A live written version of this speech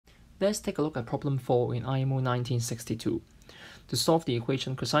Let's take a look at problem 4 in IMO 1962. To solve the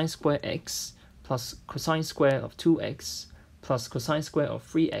equation cosine square x plus cosine square of 2x plus cosine square of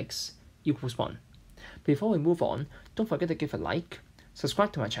 3x equals 1. Before we move on, don't forget to give a like,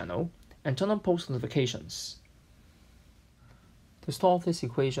 subscribe to my channel, and turn on post notifications. To solve this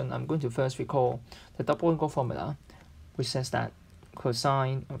equation, I'm going to first recall the double angle formula, which says that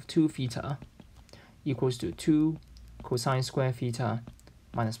cosine of 2 theta equals to 2 cosine square theta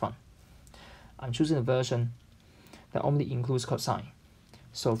minus 1. I'm choosing a version that only includes cosine.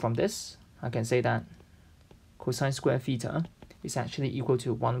 So from this, I can say that cosine square theta is actually equal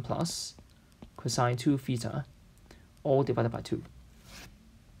to 1 plus cosine 2 theta, all divided by 2.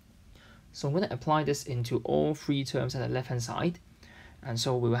 So I'm going to apply this into all three terms at the left-hand side. And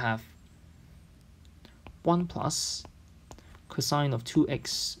so we will have 1 plus cosine of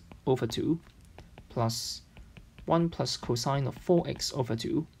 2x over 2 plus 1 plus cosine of 4x over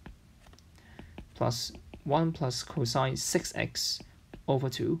 2 plus 1 plus cosine 6x over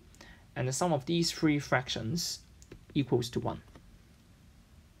 2, and the sum of these three fractions equals to 1.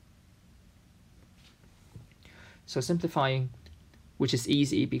 So simplifying, which is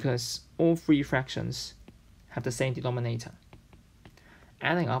easy because all three fractions have the same denominator.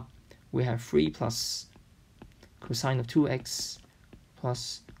 Adding up, we have 3 plus cosine of 2x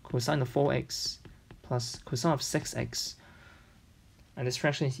plus cosine of 4x plus cosine of 6x, and this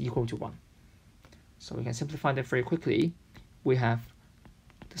fraction is equal to 1. So we can simplify that very quickly. We have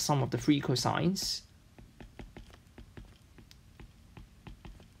the sum of the three cosines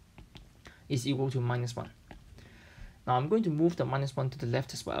is equal to minus 1. Now I'm going to move the minus 1 to the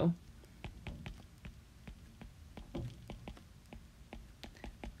left as well.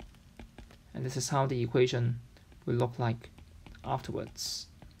 And this is how the equation will look like afterwards.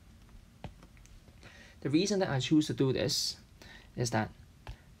 The reason that I choose to do this is that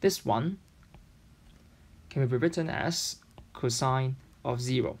this one can be rewritten as cosine of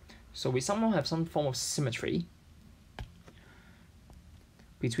 0. So we somehow have some form of symmetry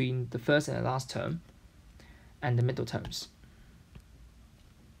between the first and the last term and the middle terms.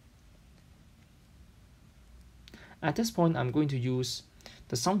 At this point, I'm going to use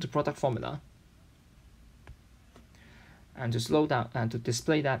the sum to product formula and to slow down and to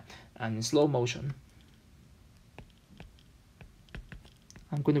display that in slow motion.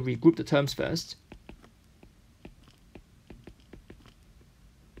 I'm going to regroup the terms first.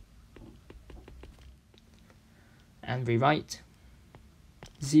 And rewrite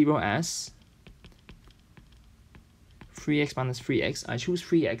 0 as 3x minus 3x. I choose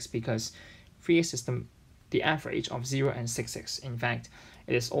 3x because 3x is the average of 0 and 6x. In fact,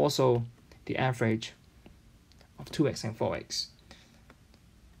 it is also the average of 2x and 4x,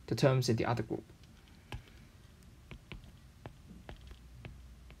 the terms in the other group.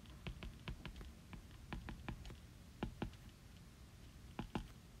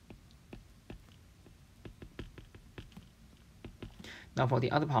 Now for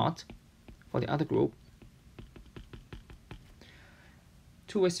the other part, for the other group,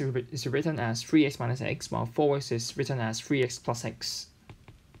 2x is written as 3x minus x, while 4x is written as 3x plus x.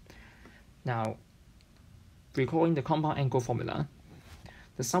 Now, recalling the compound angle formula,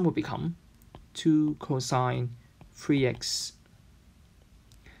 the sum will become 2 cosine 3x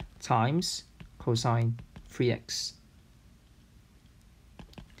times cosine 3x,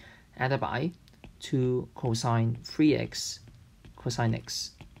 added by 2 cosine 3x cosine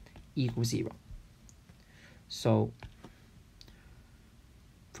x equals 0. So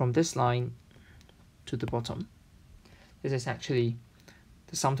from this line to the bottom, this is actually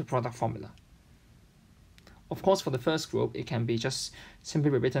the sum to product formula. Of course, for the first group, it can be just simply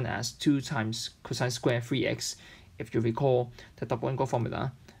rewritten as 2 times cosine square 3x if you recall the double angle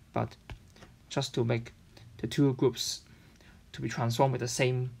formula, but just to make the two groups to be transformed with the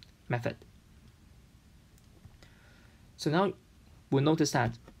same method. So now we'll notice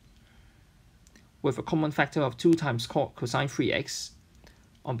that with a common factor of 2 times cosine 3x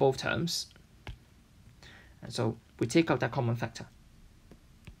on both terms, and so we take out that common factor.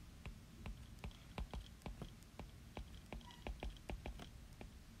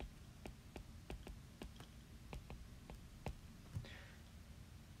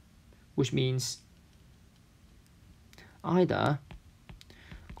 Which means either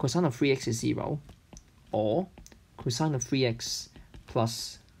cosine of 3x is 0 or cosine of 3x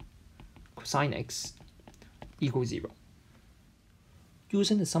plus cosine x equals 0.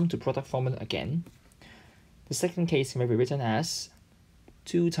 Using the sum to product formula again, the second case can be written as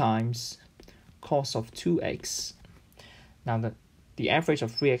 2 times cos of 2x. Now the average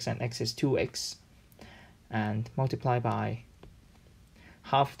of 3x and x is 2x, and multiply by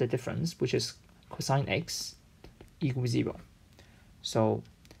half the difference, which is cosine x, equals 0. So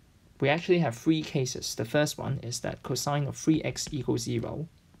we actually have three cases. The first one is that cosine of 3x equals 0,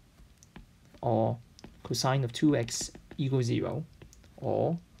 or cosine of 2x equals 0,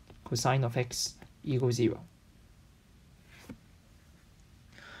 or cosine of x equals 0.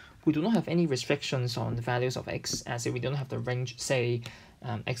 We do not have any restrictions on the values of x, as if we don't have the range, say,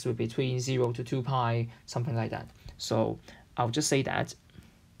 x will be between 0 to 2 pi, something like that. So I'll just say that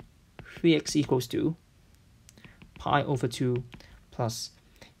 3x equals to pi over 2 plus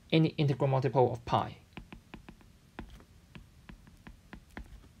any integral multiple of pi.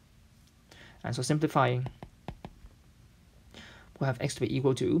 And so simplifying, we'll have x to be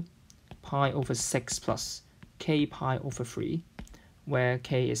equal to pi over 6 plus k pi over 3, where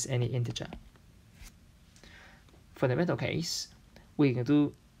k is any integer. For the middle case, we can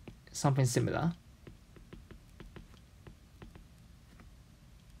do something similar.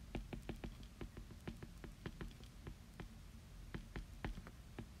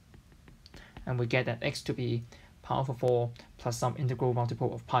 And we get that x to be pi over 4 plus some integral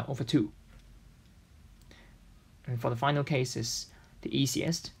multiple of pi over 2. And for the final case is the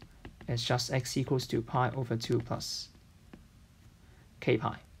easiest. It's just x equals to pi over 2 plus k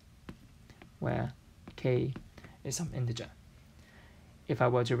pi, where k is some integer. If I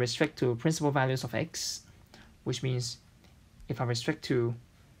were to restrict to principal values of x, which means if I restrict to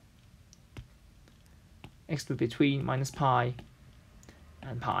x to be between minus pi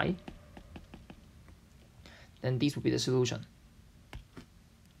and pi, then these will be the solution.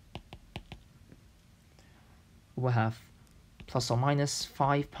 We will have plus or minus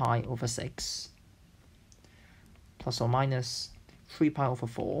 5 pi over 6, plus or minus 3 pi over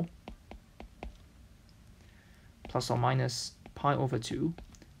 4, plus or minus pi over 2,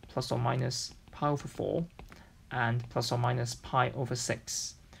 plus or minus pi over 4, and plus or minus pi over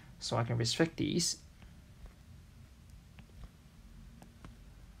 6. So I can restrict these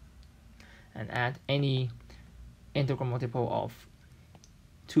and add any integral multiple of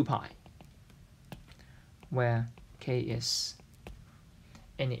 2 pi, where k is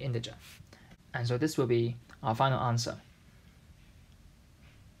any integer. And so this will be our final answer.